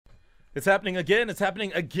It's happening again. It's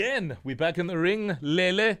happening again. We're back in the ring.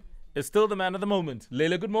 Lele is still the man of the moment.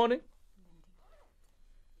 Lele, good morning.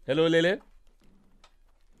 Hello, Lele.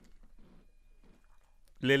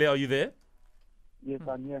 Lele, are you there? Yes,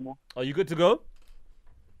 I'm here now. Are you good to go?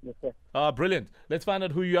 Yes, sir. Brilliant. Let's find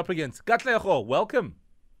out who you're up against. Katlego, welcome.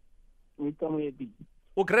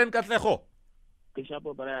 Ukren Katlego.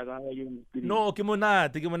 No, ke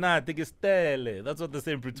stele. That's what they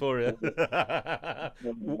say in Pretoria.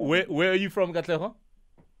 Where are you from, Katlego?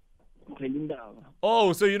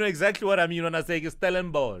 Oh, so you know exactly what I mean when I say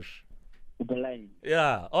Stellenbosch.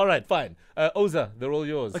 Yeah, all right, fine. Oza, they're all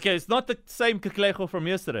yours. Okay, it's not the same Katlego from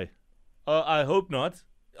yesterday. I hope not.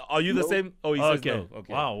 Are you the same? Oh, he says no.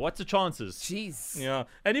 Okay. Wow, what's the chances? Jeez. Yeah,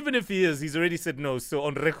 and even if he is, he's already said no. So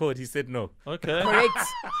on record, he said no. Okay. Correct.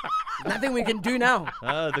 Nothing we can do now.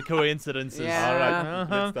 The coincidences. Yeah. All right,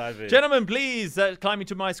 let's dive in. Gentlemen, please climb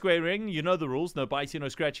into my square ring. You know the rules. No biting, no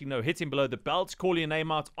scratching, no hitting below the belt. Call your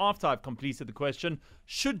name out after I've completed the question.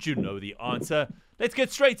 Should you know the answer? Let's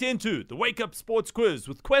get straight into the Wake Up Sports Quiz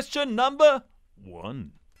with question number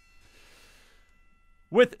 1.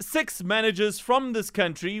 With 6 managers from this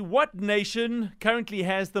country, what nation currently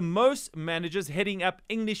has the most managers heading up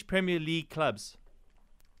English Premier League clubs?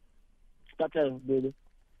 Baby.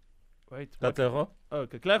 Wait, what? Katlego? Oh,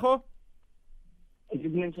 Katlego? Is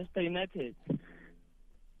it Manchester United?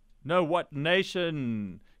 No, what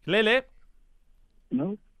nation? Lele?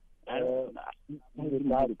 No. I don't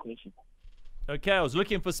know the question. Okay, I was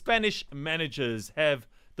looking for Spanish managers have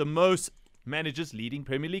the most managers leading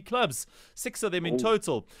Premier League clubs. 6 of them in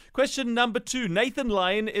total. Question number 2. Nathan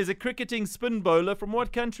Lyon is a cricketing spin bowler from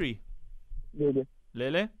what country? Baby.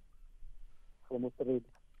 Lele? From Australia.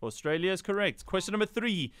 Australia is correct. Question number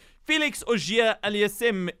 3. Felix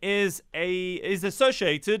Auger-Aliassime is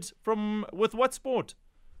associated with what sport?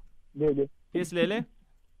 Baby. Yes, Lele?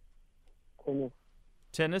 Tennis.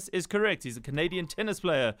 Tennis is correct. He's a Canadian tennis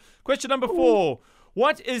player. Question number 4.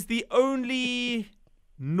 What is the only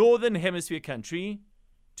Northern Hemisphere country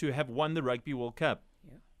to have won the Rugby World Cup?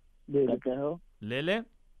 Baby. Lele?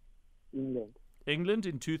 England. England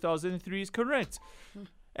in 2003 is correct.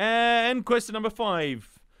 And question number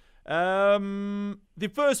 5. The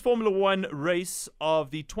first Formula 1 race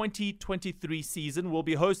of the 2023 season will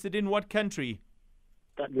be hosted in what country?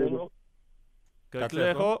 Katlego?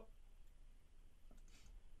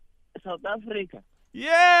 South Africa.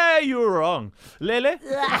 Yeah, you were wrong. Lele?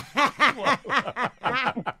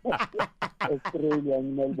 Australia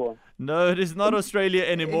and Melbourne. No, it is not Australia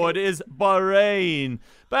anymore. It is Bahrain.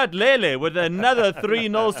 But Lele, with another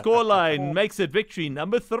 3-0 scoreline, makes it victory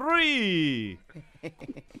number 3.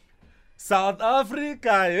 South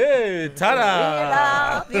Africa, hey,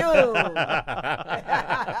 ta-da! We love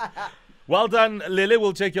you. Well done, Lele.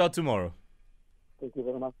 We'll check you out tomorrow. Thank you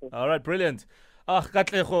very much, sir. All right, brilliant.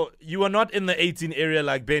 Katlego, you are not in the 18 area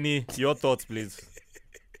like Benny. Your thoughts, please.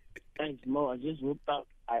 Thanks, Mo. I just woke up.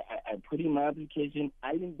 I put in my application.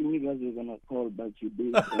 I didn't think you guys were going to call, but you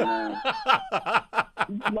did. It's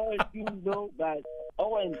no excuse, though, but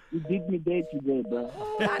Owen, you did me day today, bro.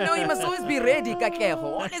 I know you must always be ready, Katlego.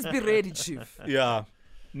 Always be ready, Chief. Yeah.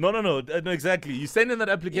 No, exactly. You send in that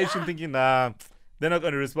application thinking, nah, they're not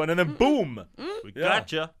going to respond. And then boom. We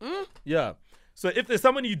gotcha. Yeah. So if there's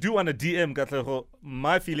someone you do want to DM, Katlego,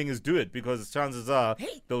 my feeling is do it because chances are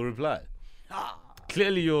they'll reply.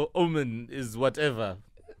 Clearly your omen is whatever,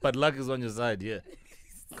 but luck is on your side, yeah.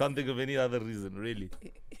 Can't think of any other reason, really.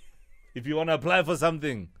 If you want to apply for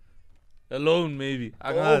something, alone maybe,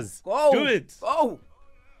 Go. do it. Oh,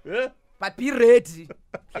 Yeah? but be ready.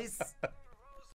 Please.